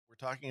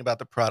talking about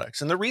the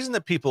products. And the reason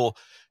that people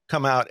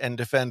come out and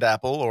defend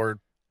Apple or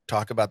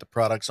talk about the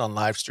products on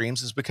live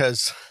streams is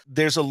because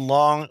there's a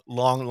long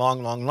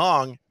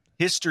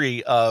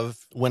history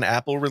of when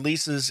Apple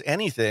releases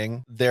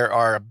anything, there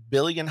are a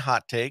billion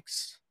hot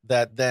takes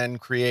that then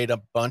create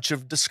a bunch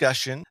of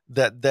discussion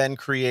that then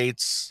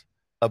creates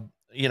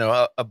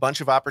a bunch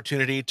of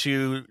opportunity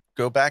to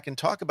go back and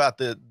talk about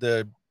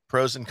the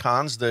pros and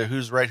cons, the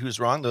who's right, who's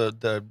wrong,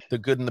 the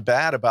good and the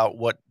bad about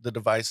what the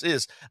device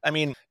is. I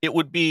mean, it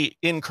would be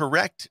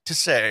incorrect to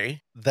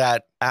say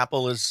that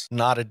Apple is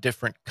not a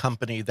different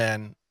company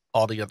than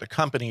all the other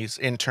companies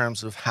in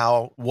terms of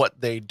how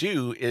what they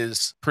do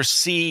is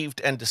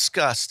perceived and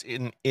discussed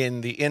in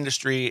the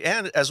industry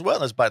and as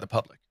well as by the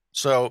public.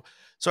 So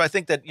I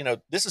think that,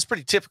 this is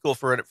pretty typical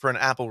for an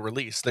Apple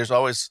release. There's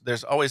always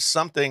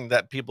something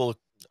that people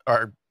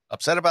are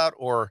upset about,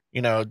 or,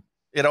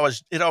 it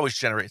always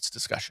generates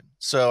discussion.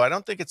 So I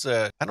don't think it's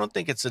a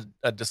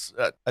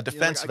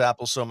defense of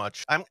Apple so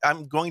much.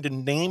 I'm going to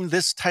name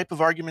this type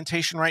of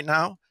argumentation right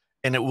now,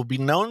 and it will be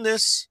known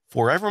this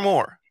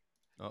forevermore.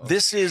 Uh-oh.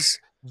 This is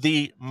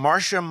the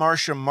Marcia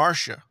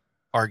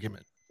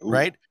argument, Ooh.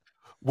 Right?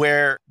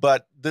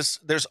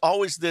 There's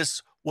always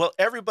this, well,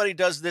 everybody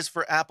does this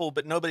for Apple,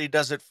 but nobody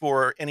does it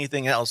for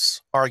anything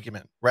else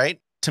argument,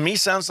 right? To me,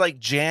 sounds like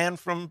Jan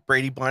from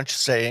Brady Bunch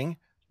saying,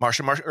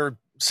 Marcia, or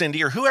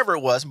Cindy, or whoever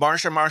it was,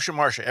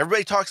 Marcia.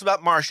 Everybody talks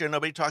about Marcia,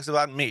 nobody talks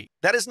about me.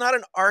 That is not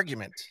an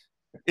argument.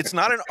 It's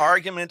not an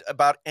argument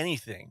about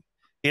anything.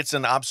 It's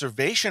an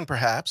observation,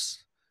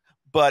 perhaps,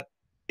 but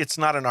it's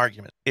not an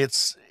argument.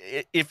 It's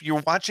if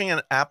you're watching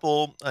an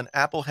Apple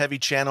heavy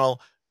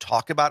channel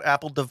talk about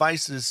Apple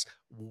devices,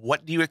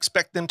 what do you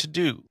expect them to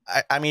do?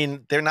 I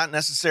mean, they're not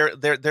necessarily,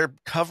 they're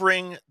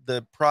covering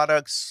the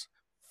products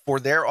for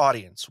their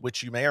audience,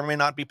 which you may or may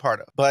not be part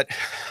of. But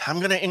I'm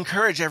going to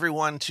encourage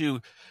everyone to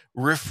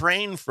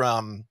refrain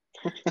from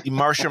the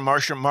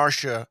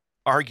Marcia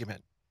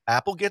argument.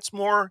 Apple gets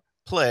more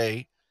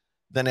play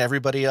than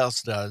everybody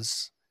else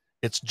does.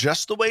 It's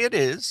just the way it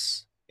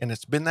is, and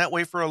it's been that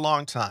way for a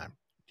long time.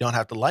 You don't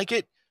have to like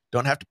it,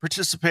 don't have to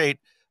participate,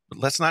 but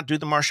let's not do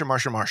the Marcia.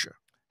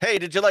 Hey,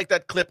 did you like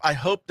that clip? I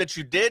hope that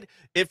you did.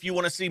 If you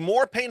want to see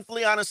more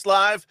Painfully Honest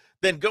Live,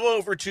 then go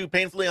over to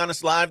Painfully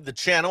Honest Live, the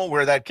channel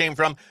where that came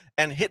from,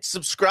 and hit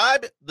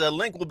subscribe. The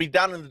link will be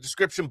down in the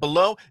description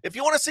below. If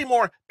you want to see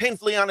more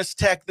Painfully Honest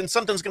tech, then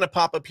something's going to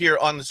pop up here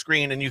on the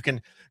screen, and you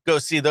can go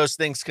see those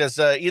things because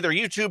either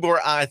YouTube or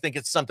I think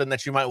it's something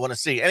that you might want to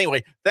see.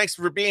 Anyway, thanks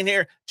for being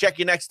here. Check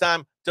you next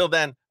time. Till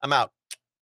then, I'm out.